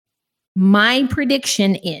My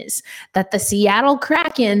prediction is that the Seattle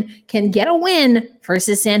Kraken can get a win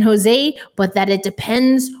versus San Jose, but that it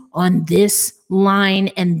depends on this line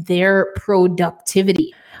and their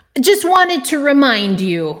productivity. I just wanted to remind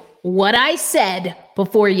you what I said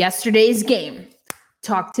before yesterday's game.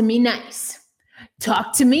 Talk to me nice.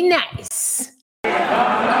 Talk to me nice.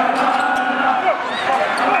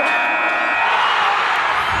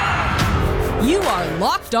 You are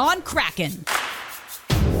Locked On Kraken,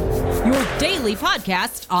 your daily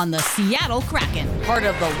podcast on the Seattle Kraken, part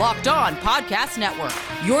of the Locked On Podcast Network,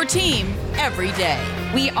 your team every day.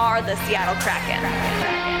 We are the Seattle Kraken.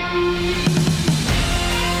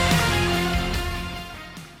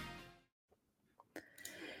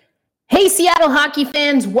 Hey, Seattle hockey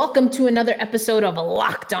fans, welcome to another episode of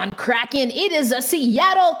Locked On Kraken. It is a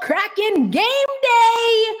Seattle Kraken game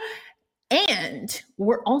day. And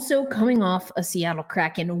we're also coming off a Seattle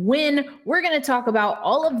Kraken win. We're going to talk about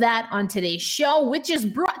all of that on today's show, which is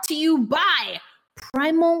brought to you by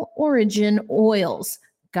Primal Origin Oils.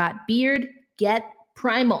 Got beard? Get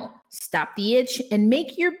Primal. Stop the itch and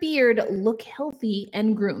make your beard look healthy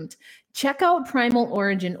and groomed. Check out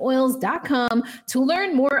primaloriginoils.com to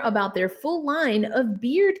learn more about their full line of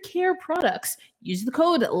beard care products. Use the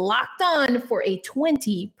code LOCKEDON for a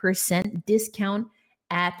 20% discount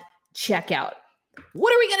at checkout.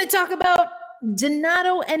 What are we going to talk about?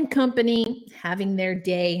 Donato and company having their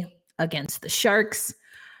day against the Sharks.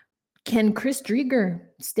 Can Chris Driedger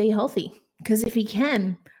stay healthy? Because if he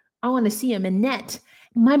can, I want to see him in net.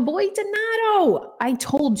 My boy Donato, I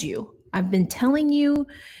told you, I've been telling you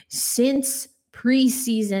since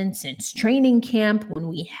preseason, since training camp, when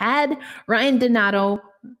we had Ryan Donato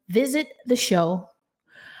visit the show,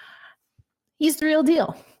 he's the real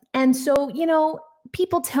deal. And so,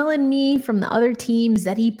 people telling me from the other teams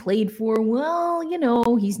that he played for, well,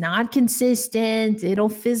 he's not consistent. It'll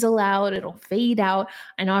fizzle out. It'll fade out.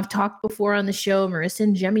 I know I've talked before on the show. Marissa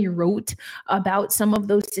and Jemmy wrote about some of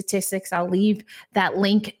those statistics. I'll leave that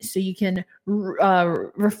link so you can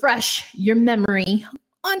refresh your memory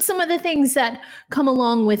on some of the things that come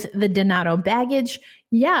along with the Donato baggage.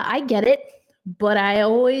 Yeah, I get it. But I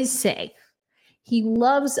always say, he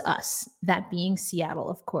loves us, that being Seattle,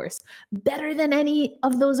 of course, better than any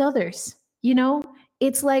of those others.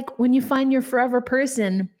 It's like when you find your forever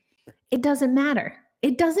person, it doesn't matter.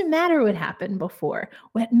 It doesn't matter what happened before.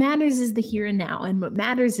 What matters is the here and now. And what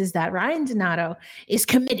matters is that Ryan Donato is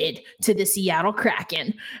committed to the Seattle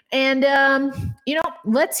Kraken. And,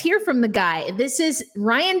 let's hear from the guy. This is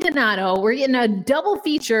Ryan Donato. We're getting a double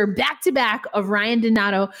feature back-to-back of Ryan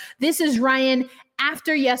Donato. This is Ryan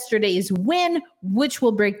after yesterday's win, which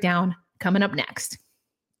we'll break down coming up next.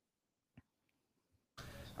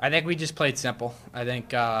 I think we just played simple. I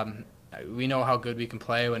think we know how good we can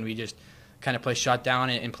play when we just kind of play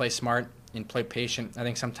shutdown and play smart and play patient. I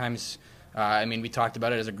think sometimes, we talked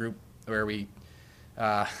about it as a group where we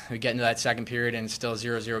get into that second period and it's still a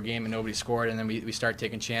 0-0 game and nobody scored, and then we start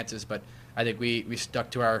taking chances. But I think we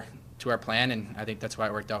stuck to our plan, and I think that's why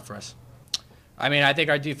it worked out for us. I think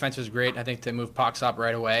our defense was great. I think to move pucks up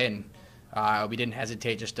right away, and we didn't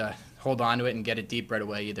hesitate just to hold on to it and get it deep right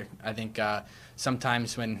away either. I think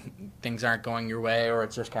sometimes when things aren't going your way or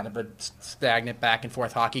it's just kind of a stagnant back and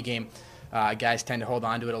forth hockey game, guys tend to hold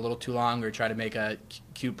on to it a little too long or try to make a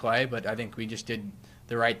cute play. But I think we just did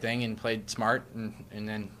the right thing and played smart. And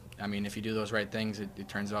then, if you do those right things, it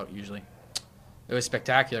turns out usually. It was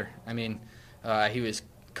spectacular. He was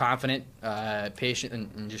confident, patient,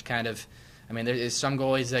 and just kind of, there's some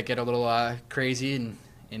goalies that get a little crazy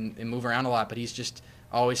and move around a lot, but he's just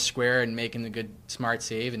always square and making the good, smart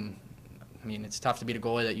save. And, it's tough to beat a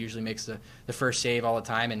goalie that usually makes the first save all the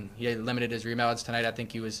time, and he limited his rebounds tonight. I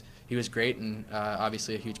think he was great, and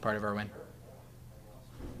obviously a huge part of our win.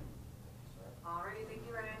 All right, thank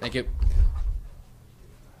you, Ryan. Thank you.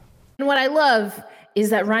 And what I love is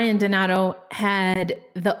that Ryan Donato had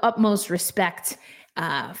the utmost respect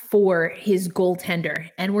for his goaltender.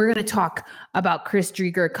 And we're going to talk about Chris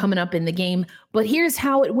Driedger coming up in the game. But here's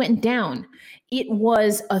how it went down. It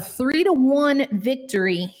was a 3-1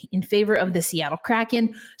 victory in favor of the Seattle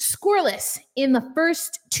Kraken, scoreless in the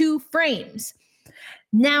first two frames.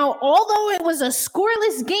 Now, although it was a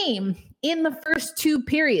scoreless game in the first two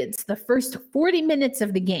periods, the first 40 minutes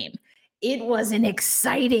of the game, it was an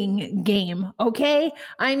exciting game, okay?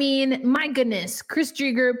 My goodness, Chris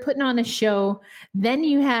Driedger putting on a show. Then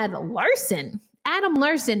you had Larson, Adam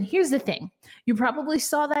Larson. Here's the thing. You probably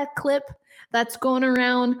saw that clip that's going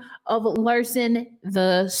around of Larson,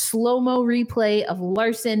 the slow-mo replay of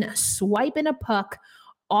Larson swiping a puck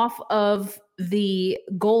off of the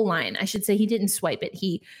goal line. I should say he didn't swipe it.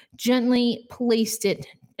 He gently placed it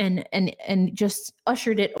and just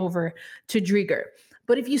ushered it over to Driedger.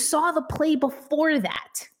 But if you saw the play before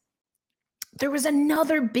that, there was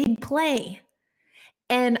another big play.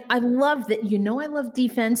 And I love that. I love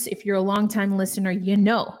defense. If you're a longtime listener, you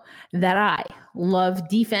know that I love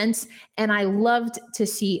defense. And I loved to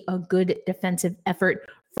see a good defensive effort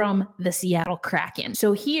from the Seattle Kraken.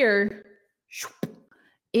 So here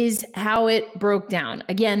is how it broke down.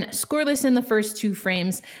 Again, scoreless in the first 2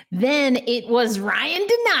 frames. Then it was Ryan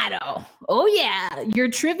Donato. Oh yeah, your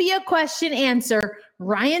trivia question answer,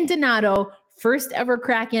 Ryan Donato, first ever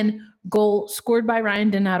Kraken goal scored by Ryan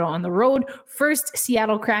Donato on the road, first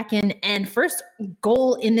Seattle Kraken, and first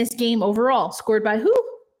goal in this game overall, scored by who?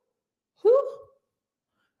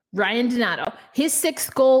 Ryan Donato. His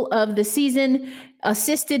 6th goal of the season,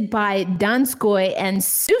 assisted by Donskoy and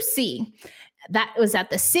Susie. That was at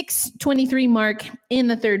the 6:23 mark in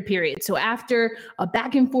the 3rd period. So after a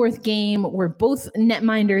back and forth game where both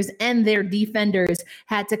netminders and their defenders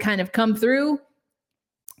had to kind of come through,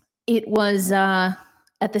 it was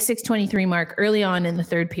at the 6:23 mark early on in the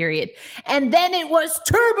 3rd period. And then it was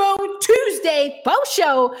Turbo Tuesday, faux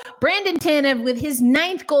show. Brandon Tanev with his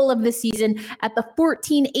 9th goal of the season at the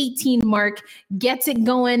 14:18 mark gets it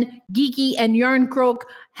going. Geeky and Jarnkrok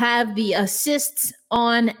have the assists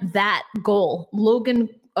on that goal. Logan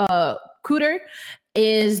Couture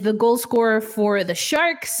is the goal scorer for the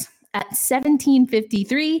Sharks at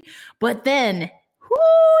 17:53. But then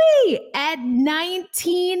at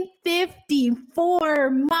 19:54,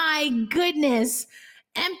 my goodness,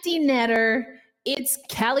 empty netter. It's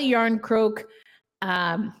Calle Jarnkrok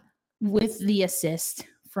with the assist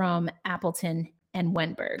from Appleton and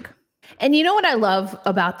Wenberg. And you know what I love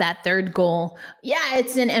about that 3rd goal? Yeah,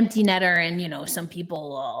 it's an empty netter, and some people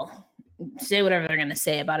will say whatever they're going to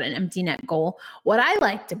say about an empty net goal. What I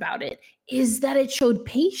liked about it is that it showed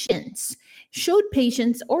patience.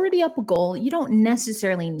 Already up a goal. You don't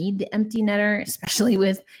necessarily need the empty netter, especially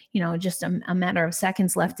with, just a matter of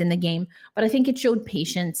seconds left in the game. But I think it showed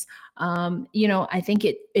patience. I think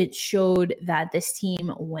it showed that this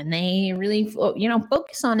team, when they really,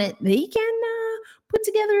 focus on it, they can put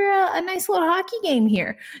together a nice little hockey game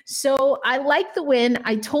here. So I like the win.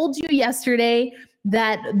 I told you yesterday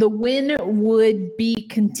that the win would be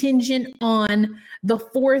contingent on the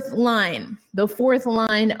 4th line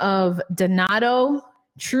of Donato,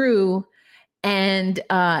 True, and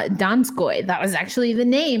Donskoy. That was actually the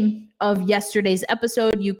name of yesterday's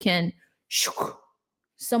episode. You can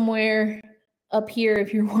somewhere up here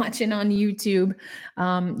if you're watching on YouTube.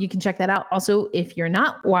 You can check that out. Also, if you're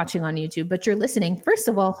not watching on YouTube, but you're listening, first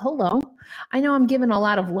of all, hello. I know I'm giving a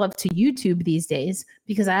lot of love to YouTube these days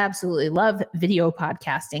because I absolutely love video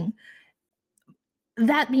podcasting.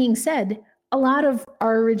 That being said, a lot of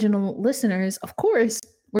our original listeners, of course,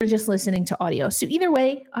 were just listening to audio. So either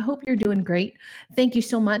way, I hope you're doing great. Thank you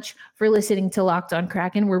so much for listening to Locked on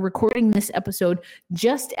Kraken. We're recording this episode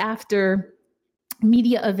just after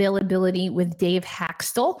media availability with Dave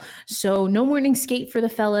Haxtell. So no morning skate for the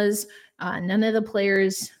fellas. None of the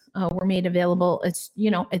players were made available.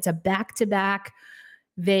 It's a back-to-back.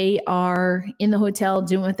 They are in the hotel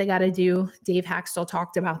doing what they got to do. Dave Haxtell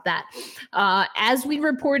talked about that. As we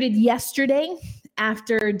reported yesterday,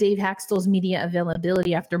 after Dave Haxtell's media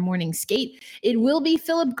availability after morning skate, it will be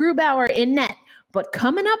Philip Grubauer in net. But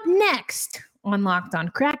coming up next on Locked on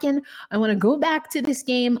Kraken, I want to go back to this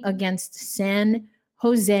game against San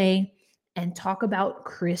Jose and talk about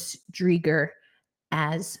Chris Driedger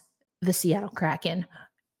as the Seattle Kraken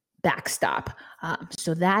backstop.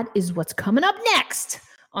 So that is what's coming up next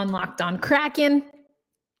on Locked on Kraken.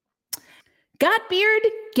 Got beard?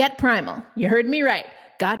 Get primal. You heard me right.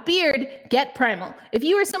 Got beard? Get primal. If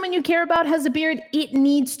you or someone you care about has a beard, it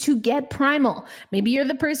needs to get primal. Maybe you're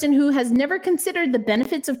the person who has never considered the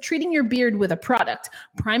benefits of treating your beard with a product.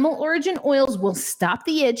 Primal Origin Oils will stop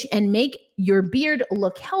the itch and make your beard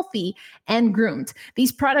look healthy and groomed.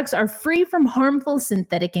 These products are free from harmful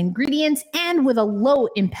synthetic ingredients and with a low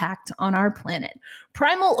impact on our planet.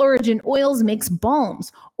 Primal Origin Oils makes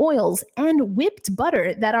balms, oils, and whipped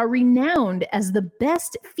butter that are renowned as the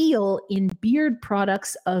best feel in beard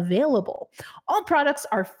products available. All products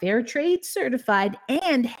are fair trade certified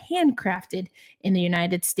and handcrafted in the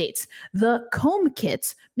United States. The comb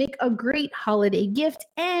kits make a great holiday gift,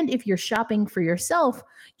 and if you're shopping for yourself,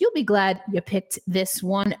 you'll be glad you picked this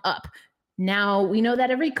one up. Now, we know that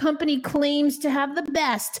every company claims to have the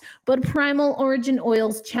best, but Primal Origin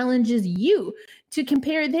Oils challenges you to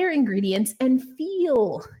compare their ingredients and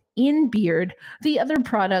feel in beard the other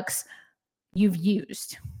products you've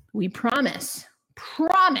used. We promise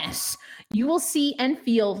You will see and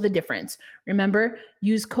feel the difference. Remember,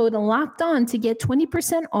 use code Locked On to get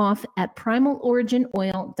 20% off at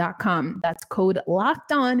primaloriginoil.com. That's code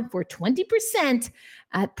Locked On for 20%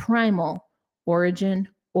 at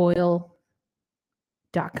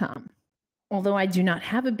primaloriginoil.com. Although I do not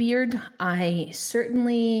have a beard, I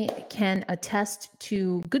certainly can attest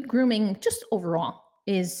to good grooming just overall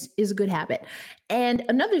is a good habit. And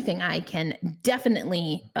another thing I can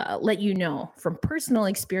definitely let you know from personal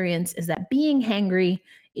experience is that being hangry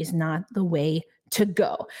is not the way to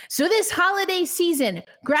go. So this holiday season,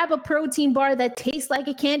 grab a protein bar that tastes like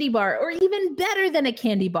a candy bar or even better than a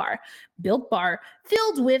candy bar. Built Bar,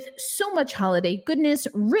 filled with so much holiday goodness,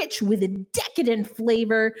 rich with a decadent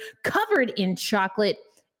flavor, covered in chocolate,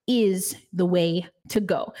 is the way to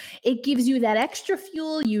go. It gives you that extra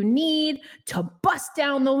fuel you need to bust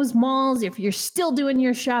down those malls if you're still doing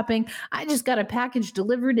your shopping. I just got a package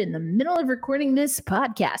delivered in the middle of recording this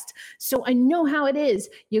podcast, so I know how it is.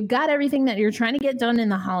 You got everything that you're trying to get done in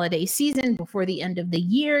the holiday season before the end of the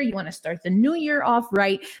year. You want to start the new year off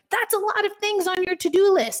right. That's a lot of things on your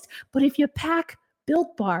to-do list, but if you pack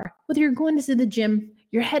Built Bar, whether you're going to the gym,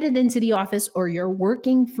 you're headed into the office, or you're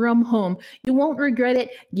working from home, you won't regret it.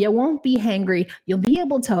 You won't be hangry. You'll be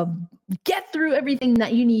able to get through everything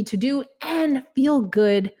that you need to do and feel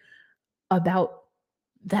good about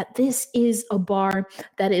that. This is a bar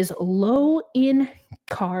that is low in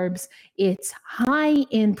carbs, it's high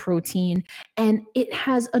in protein, and it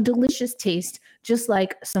has a delicious taste, just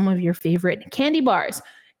like some of your favorite candy bars.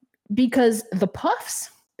 Because the puffs,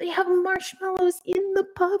 they have marshmallows in the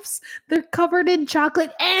puffs. They're covered in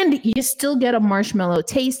chocolate, and you still get a marshmallow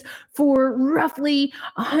taste for roughly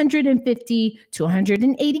 150 to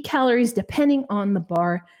 180 calories, depending on the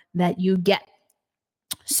bar that you get.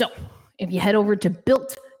 So if you head over to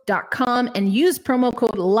built.com and use promo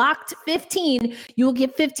code LOCKED15, you'll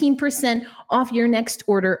get 15% off your next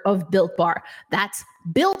order of Built Bar. That's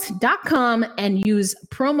built.com and use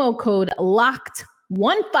promo code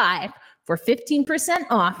LOCKED15 for 15%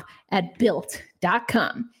 off at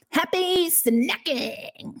built.com. Happy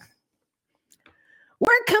snacking.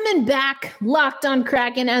 We're coming back, Locked On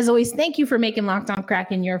Kraken. As always, thank you for making Locked On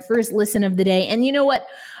Kraken your first listen of the day. And you know what?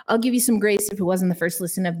 I'll give you some grace if it wasn't the first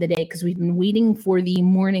listen of the day, because we've been waiting for the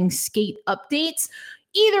morning skate updates.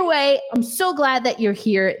 Either way, I'm so glad that you're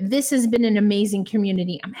here. This has been an amazing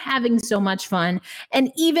community. I'm having so much fun.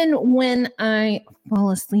 And even when I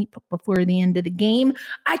fall asleep before the end of the game,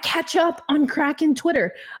 I catch up on Kraken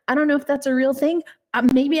Twitter. I don't know if that's a real thing.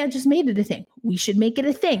 Maybe I just made it a thing. We should make it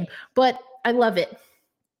a thing. But I love it.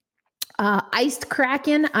 Iced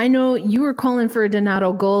Kraken, I know you were calling for a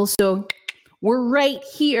Donato goal, so we're right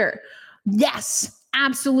here. Yes.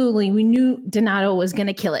 Absolutely. We knew Donato was going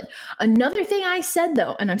to kill it. Another thing I said,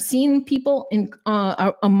 though, and I've seen people in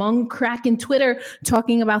among Kraken Twitter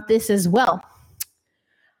talking about this as well.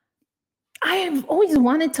 I have always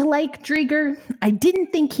wanted to like Driedger. I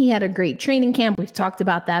didn't think he had a great training camp. We've talked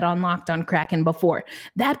about that on Locked On Kraken before.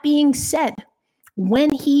 That being said, when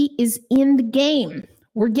he is in the game,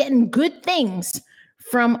 we're getting good things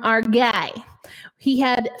from our guy. He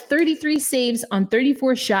had 33 saves on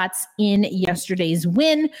 34 shots in yesterday's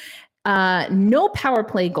win. No power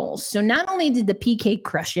play goals. So not only did the PK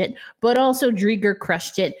crush it, but also Driedger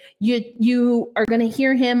crushed it. You are going to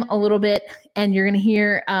hear him a little bit, and you're going to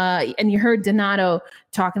hear, and you heard Donato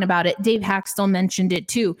talking about it. Dave Haxtell mentioned it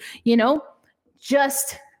too. You know,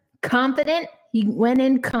 just confident. He went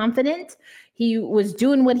in confident. He was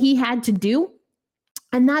doing what he had to do.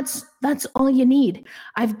 And that's all you need.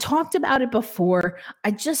 I've talked about it before.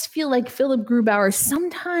 I just feel like Philipp Grubauer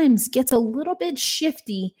sometimes gets a little bit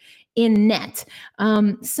shifty in net.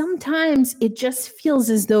 Sometimes it just feels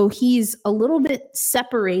as though he's a little bit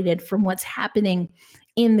separated from what's happening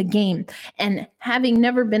in the game. And having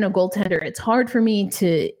never been a goaltender, it's hard for me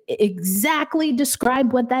to exactly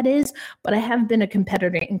describe what that is, but I have been a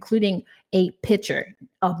competitor, including a pitcher,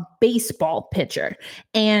 a baseball pitcher.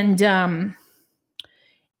 And,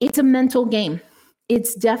 it's a mental game.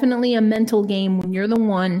 It's definitely a mental game when you're the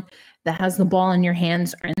one that has the ball in your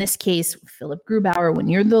hands, or in this case, Philipp Grubauer, when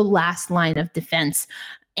you're the last line of defense.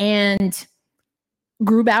 And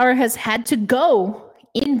Grubauer has had to go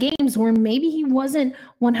in games where maybe he wasn't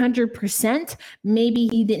 100%. Maybe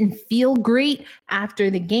he didn't feel great after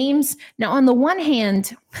the games. Now, on the one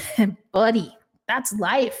hand, buddy, that's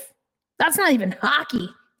life. That's not even hockey,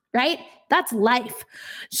 right? That's life.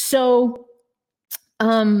 So,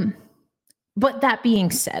 but that being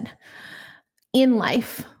said, in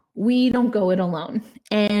life, we don't go it alone.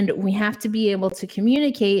 And we have to be able to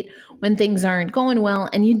communicate when things aren't going well.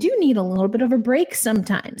 And you do need a little bit of a break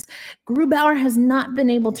sometimes. Grubauer has not been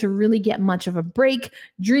able to really get much of a break.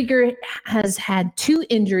 Driedger has had 2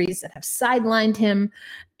 injuries that have sidelined him.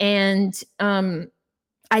 And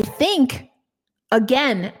I think,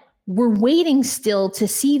 again, we're waiting still to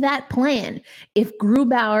see that plan. If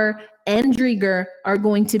Grubauer and Driedger are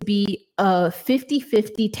going to be a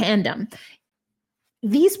 50-50 tandem.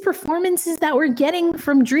 These performances that we're getting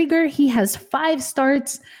from Driedger, he has 5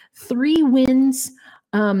 starts, 3 wins,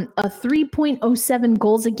 a 3.07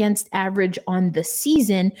 goals against average on the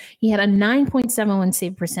season. He had a 9.71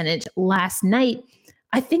 save percentage last night.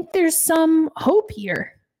 I think there's some hope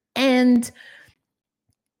here. And,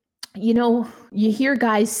 you know, you hear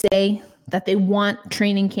guys say that they want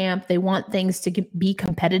training camp. They want things to be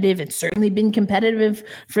competitive. It's certainly been competitive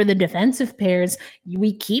for the defensive pairs.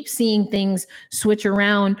 We keep seeing things switch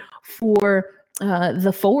around for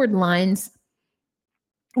the forward lines.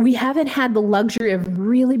 We haven't had the luxury of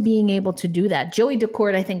really being able to do that. Joey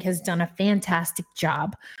Daccord, I think, has done a fantastic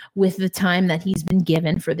job with the time that he's been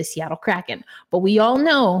given for the Seattle Kraken. But we all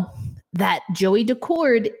know that Joey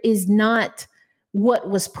Daccord is not what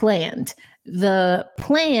was planned. The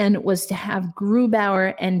plan was to have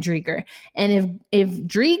Grubauer and Driedger. And if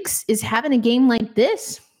Dreeks is having a game like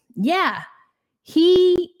this, yeah,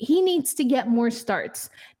 he needs to get more starts.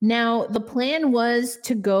 Now, the plan was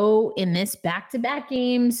to go in this back-to-back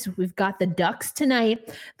games. We've got the Ducks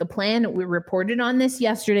tonight. The plan, we reported on this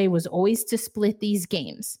yesterday, was always to split these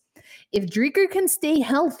games. If Driedger can stay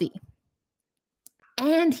healthy,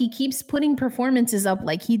 and he keeps putting performances up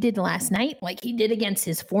like he did last night, like he did against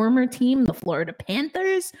his former team, the Florida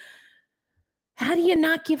Panthers. How do you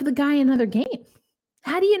not give the guy another game?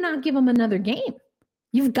 How do you not give him another game?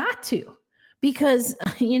 You've got to. Because,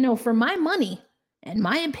 you know, for my money and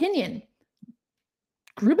my opinion,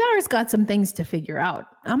 Grubauer's got some things to figure out.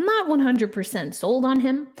 I'm not 100% sold on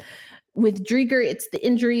him. With Driedger, it's the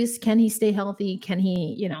injuries. Can he stay healthy? Can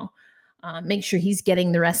he, you know, make sure he's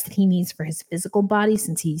getting the rest that he needs for his physical body,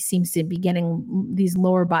 since he seems to be getting these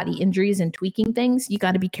lower body injuries and tweaking things. You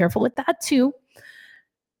got to be careful with that too.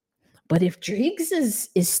 But if Driggs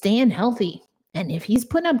is staying healthy, and if he's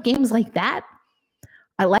putting up games like that,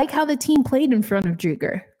 I like how the team played in front of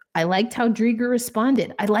Driedger. I liked how Driedger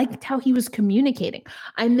responded. I liked how he was communicating.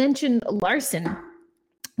 I mentioned Larson,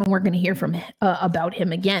 and we're going to hear from about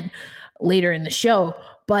him again later in the show.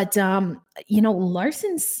 But, you know,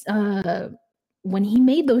 Larson's, when he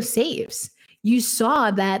made those saves, you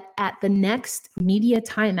saw that at the next media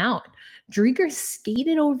timeout, Driedger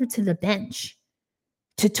skated over to the bench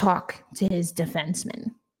to talk to his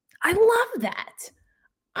defenseman. I love that.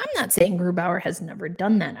 I'm not saying Grubauer has never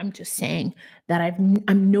done that. I'm just saying that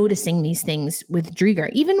I'm noticing these things with Driedger.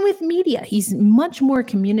 Even with media, he's much more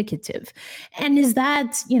communicative. And is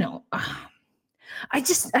that, you know, I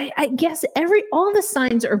guess all the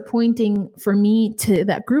signs are pointing for me to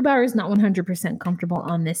that Grubauer is not 100% comfortable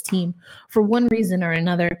on this team for one reason or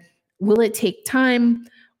another. Will it take time?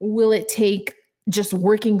 Will it take just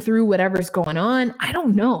working through whatever's going on? I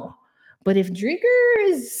don't know. But if Driedger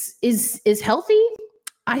is healthy,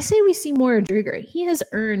 I say we see more of Driedger. He has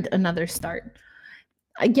earned another start.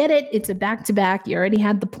 I get it. It's a back-to-back. You already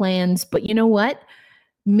had the plans. But you know what?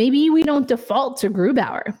 Maybe we don't default to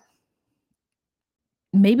Grubauer.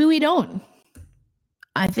 Maybe we don't.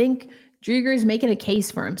 I think Driedger is making a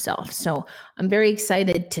case for himself. So I'm very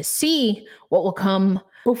excited to see what will come.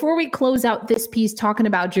 Before we close out this piece talking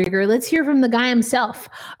about Driedger, let's hear from the guy himself.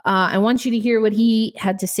 I want you to hear what he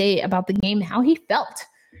had to say about the game, how he felt.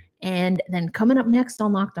 And then coming up next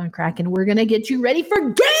on Locked on Kraken, we're going to get you ready for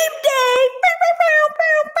game day.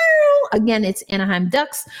 Again, it's Anaheim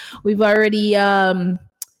Ducks. We've already,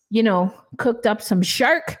 cooked up some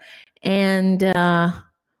shark. And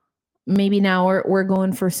maybe now we're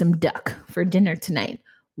going for some duck for dinner tonight.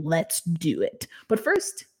 Let's do it. But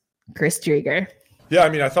first, Chris Driedger. Yeah, I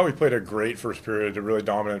mean, I thought we played a great first period, a really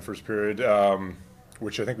dominant first period,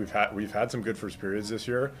 which I think we've had some good first periods this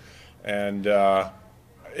year, and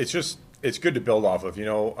it's good to build off of. You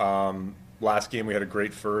know, last game we had a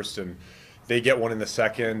great first, and they get one in the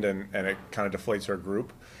second, and it kind of deflates our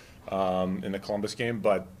group in the Columbus game.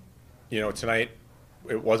 But you know, tonight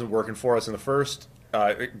it wasn't working for us in the first.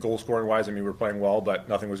 Goal scoring wise, I mean, we were playing well, but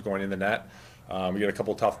nothing was going in the net. We got a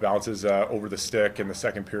couple of tough bounces over the stick in the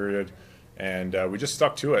second period. And we just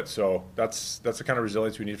stuck to it. So that's the kind of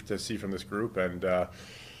resilience we need to see from this group, and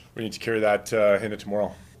we need to carry that into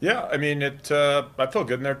tomorrow. Yeah, I mean, I felt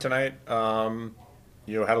good in there tonight. Had a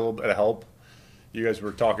little bit of help. You guys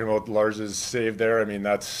were talking about Lars's save there. I mean,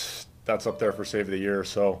 that's up there for save of the year.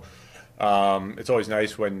 So it's always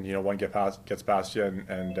nice when, one gets past you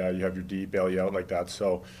and you have your D bail you out like that.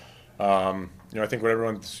 So, I think when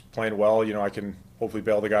everyone's playing well, I can hopefully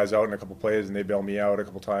bail the guys out in a couple plays and they bail me out a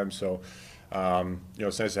couple times. So,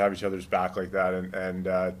 it's nice to have each other's back like that. And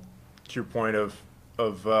to your point of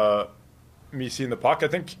me seeing the puck, I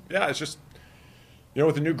think, it's just,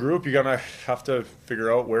 with a new group, you're gonna have to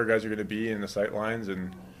figure out where guys are going to be in the sight lines,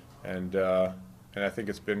 and I think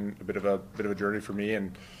it's been a bit of a journey for me,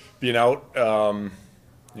 and being out,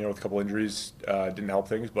 with a couple injuries didn't help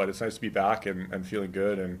things, but it's nice to be back and feeling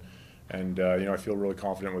good, and I feel really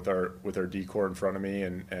confident with our D core in front of me,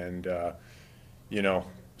 and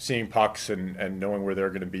seeing pucks and knowing where they're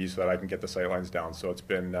going to be so that I can get the sight lines down. So it's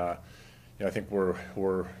been, I think we're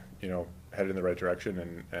headed in the right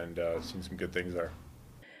direction and seeing some good things there.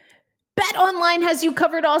 Bet Online has you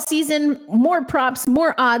covered all season. More props,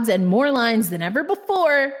 more odds, and more lines than ever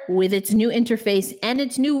before with its new interface and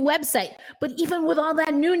its new website. But even with all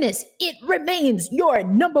that newness, it remains your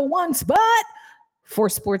number one spot for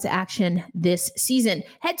sports action this season.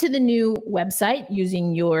 Head to the new website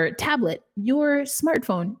using your tablet, your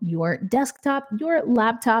smartphone, your desktop, your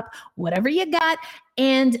laptop, whatever you got,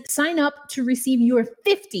 and sign up to receive your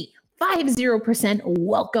 50%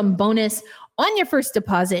 welcome bonus on your first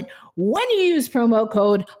deposit when you use promo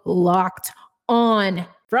code LOCKED ON.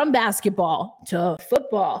 From basketball to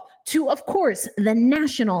football to, of course, the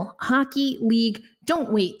National Hockey League.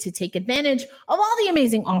 Don't wait to take advantage of all the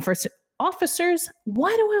amazing officers.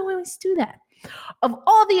 Why do I always do that? Of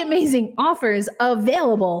all the amazing offers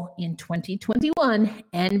available in 2021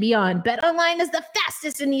 and beyond. BetOnline is the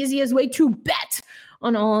fastest and easiest way to bet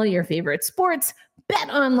on all your favorite sports.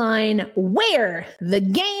 BetOnline, where the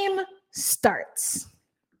game starts.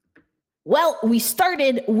 Well, we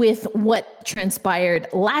started with what transpired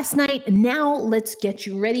last night. Now let's get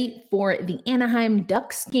you ready for the Anaheim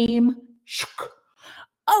Ducks game.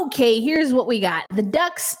 Okay, here's what we got. The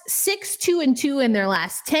Ducks 6-2-2 in their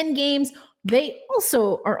last 10 games. They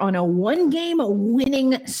also are on a 1-game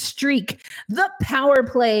winning streak. The power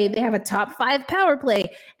play, they have a top 5 power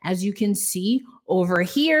play, as you can see over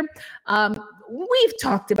here. We've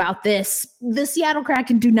talked about this. The Seattle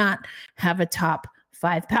Kraken do not have a top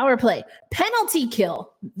 5 power play. Penalty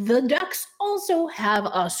kill. The Ducks also have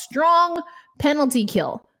a strong penalty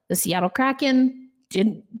kill. The Seattle Kraken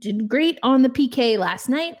did great on the PK last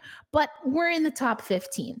night, but we're in the top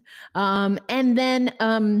 15. And then,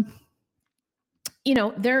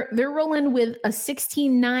 they're rolling with a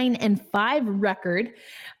 16-9-5 record.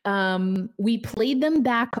 We played them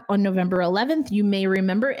back on November 11th. You may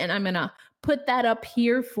remember, and I'm going to put that up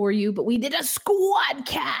here for you, but we did a squad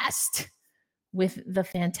cast with the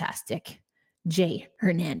fantastic Jay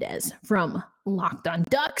Hernandez from Locked On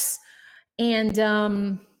Ducks. And,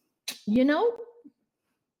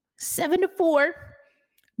 7-4,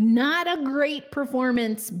 not a great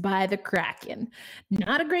performance by the Kraken.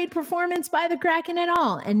 Not a great performance by the Kraken at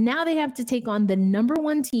all. And now they have to take on the number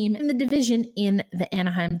 1 team in the division in the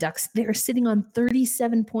Anaheim Ducks. They're sitting on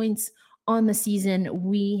 37 points on the season.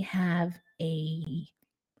 We have a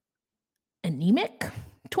anemic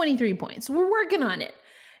 23 points. We're working on it.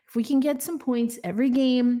 If we can get some points every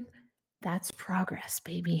game, that's progress,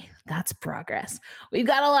 baby. That's progress. We've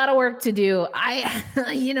got a lot of work to do. I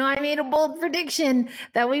made a bold prediction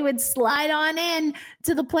that we would slide on in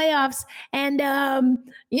to the playoffs. And,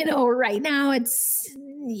 right now it's,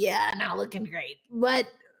 not looking great. But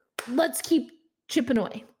let's keep chipping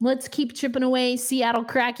away. Seattle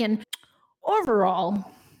Kraken.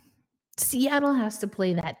 Overall, Seattle has to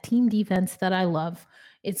play that team defense that I love.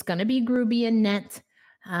 It's going to be Gruby and net.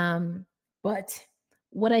 But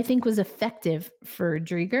what I think was effective for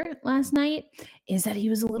Drieger last night is that he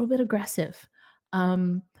was a little bit aggressive.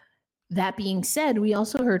 That being said, we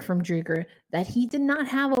also heard from Drieger that he did not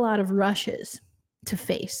have a lot of rushes to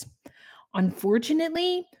face.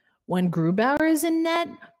 Unfortunately, when Grubauer is in net,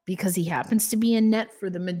 because he happens to be in net for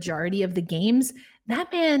the majority of the games,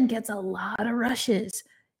 that man gets a lot of rushes.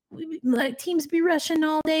 Teams be rushing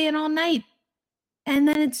all day and all night. And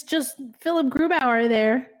then it's just Philip Grubauer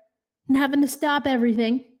there and having to stop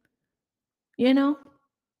everything,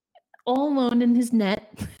 all alone in his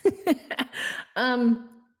net.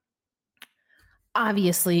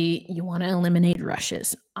 Obviously, you want to eliminate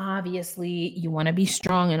rushes. Obviously, you want to be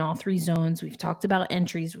strong in all 3 zones. We've talked about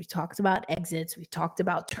entries. We've talked about exits. We've talked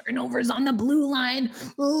about turnovers on the blue line.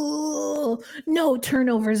 Ooh, no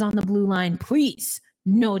turnovers on the blue line, please.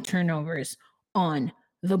 No turnovers on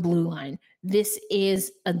the blue line. This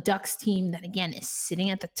is a Ducks team that, again, is sitting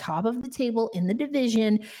at the top of the table in the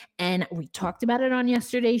division, and we talked about it on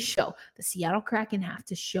yesterday's show. The Seattle Kraken have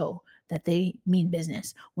to show that they mean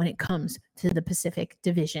business when it comes to the Pacific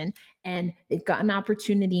Division. And they've got an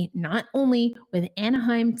opportunity not only with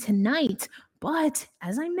Anaheim tonight, but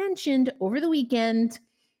as I mentioned over the weekend,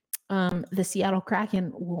 the Seattle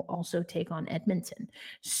Kraken will also take on Edmonton.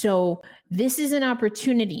 So this is an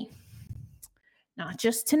opportunity, not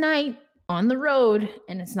just tonight on the road,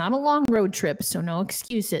 and it's not a long road trip, so no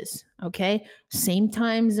excuses, okay? Same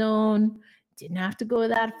time zone, didn't have to go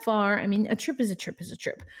that far. I mean, a trip is a trip is a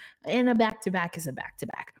trip, and a back-to-back is a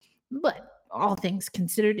back-to-back. But all things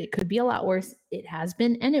considered, it could be a lot worse. It has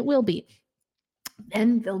been, and it will be.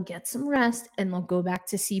 Then they'll get some rest, and they'll go back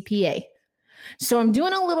to CPA. So I'm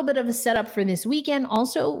doing a little bit of a setup for this weekend.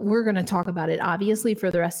 Also, we're going to talk about it, obviously,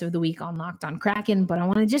 for the rest of the week on Locked on Kraken, but I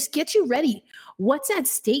want to just get you ready. What's at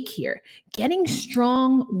stake here? Getting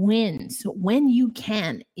strong wins when you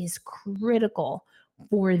can is critical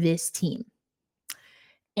for this team.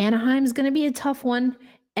 Anaheim's going to be a tough one.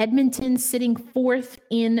 Edmonton sitting fourth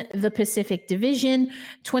in the Pacific Division,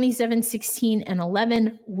 27, 16, and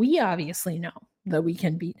 11. We obviously know that we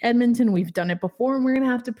can beat Edmonton. We've done it before, and we're going to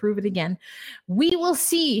have to prove it again. We will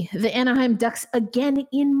see the Anaheim Ducks again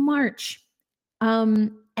in March.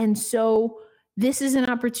 And so this is an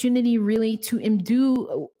opportunity really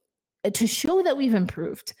to show that we've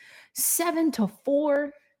improved. 7-4.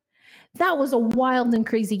 That was a wild and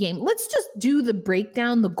crazy game. Let's just do the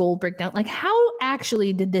breakdown, the goal breakdown. Like, how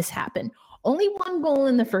actually did this happen? Only one goal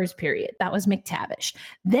in the first period. That was McTavish.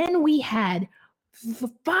 Then we had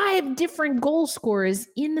 5 different goal scorers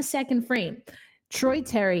in the second frame. Troy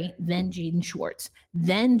Terry, then Jaden Schwartz,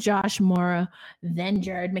 then Josh Mora, then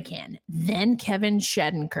Jared McCann, then Kevin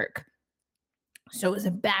Shattenkirk. So it was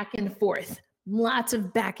a back and forth, lots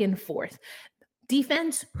of back and forth.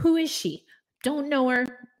 Defense, who is she? Don't know her.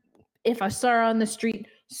 If I saw her on the street,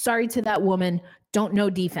 sorry to that woman, don't know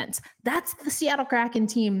defense. That's the Seattle Kraken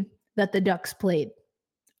team that the Ducks played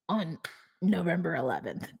on November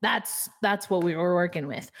 11th. That's what we were working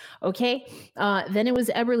with. Okay. Then it was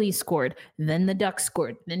Eberle scored. Then the Ducks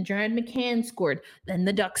scored. Then Jared McCann scored. Then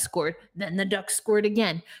the Ducks scored. Then the Ducks scored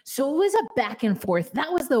again. So it was a back and forth. That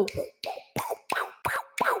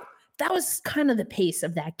was kind of the pace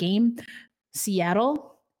of that game.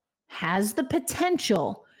 Seattle has the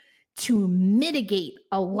potential to mitigate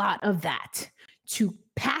a lot of that, to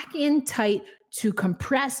pack in tight, to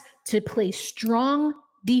compress, to play strong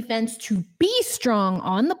defense, to be strong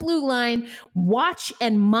on the blue line. Watch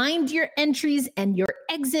and mind your entries and your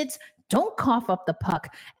exits. Don't cough up the puck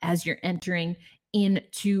as you're entering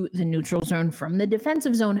into the neutral zone from the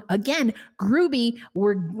defensive zone. Again, Gruby,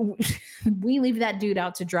 we leave that dude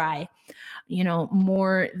out to dry,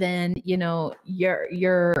 more than, your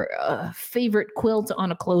favorite quilt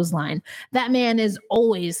on a clothesline. That man is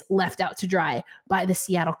always left out to dry by the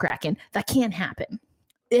Seattle Kraken. That can't happen.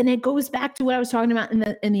 And it goes back to what I was talking about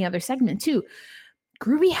in the other segment too.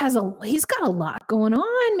 Gruby he's got a lot going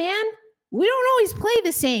on, man. We don't always play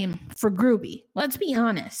the same for Gruby. Let's be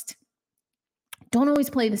honest. Don't always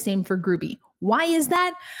play the same for Gruby. Why is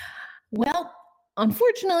that? Well,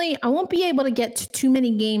 unfortunately, I won't be able to get to too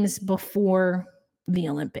many games before the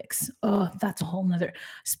Olympics. Oh, that's a whole nother.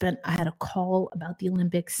 I had a call about the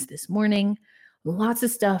Olympics this morning. Lots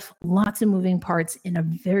of stuff, lots of moving parts in a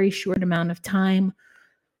very short amount of time.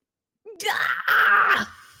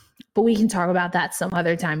 But we can talk about that some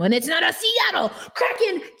other time when it's not a Seattle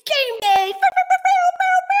Kraken game day.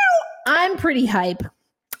 I'm pretty hype.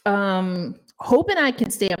 Hoping I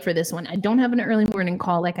can stay up for this one. I don't have an early morning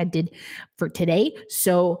call like I did for today.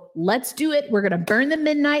 So let's do it. We're going to burn the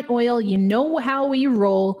midnight oil. You know how we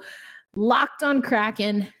roll. Locked on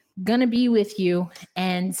Kraken. Gonna be with you.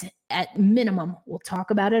 And at minimum, we'll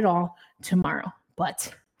talk about it all tomorrow.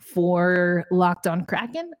 But for Locked on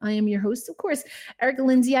Kraken, I am your host, of course, Erica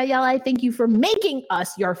Lindsay Ayala. I thank you for making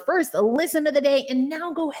us your first listen of the day. And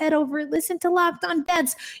now go head over and listen to Locked on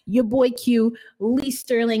Bets. Your boy Q, Lee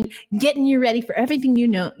Sterling, getting you ready for everything you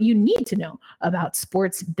need to know about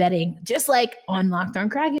sports betting. Just like on Locked on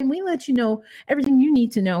Kraken, we let you know everything you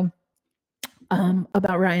need to know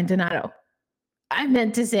about Ryan Donato. I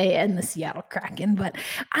meant to say and the Seattle Kraken, but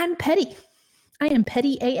I'm petty. I am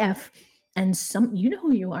petty AF. And you know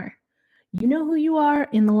who you are. You know who you are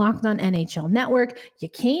in the Locked On NHL Network. You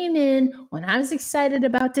came in when I was excited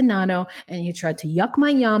about Donato, and you tried to yuck my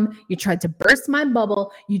yum. You tried to burst my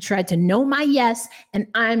bubble. You tried to know my yes, and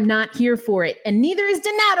I'm not here for it. And neither is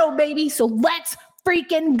Donato, baby. So let's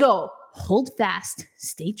freaking go. Hold fast.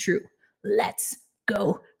 Stay true. Let's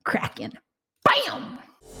go Kraken. Bam!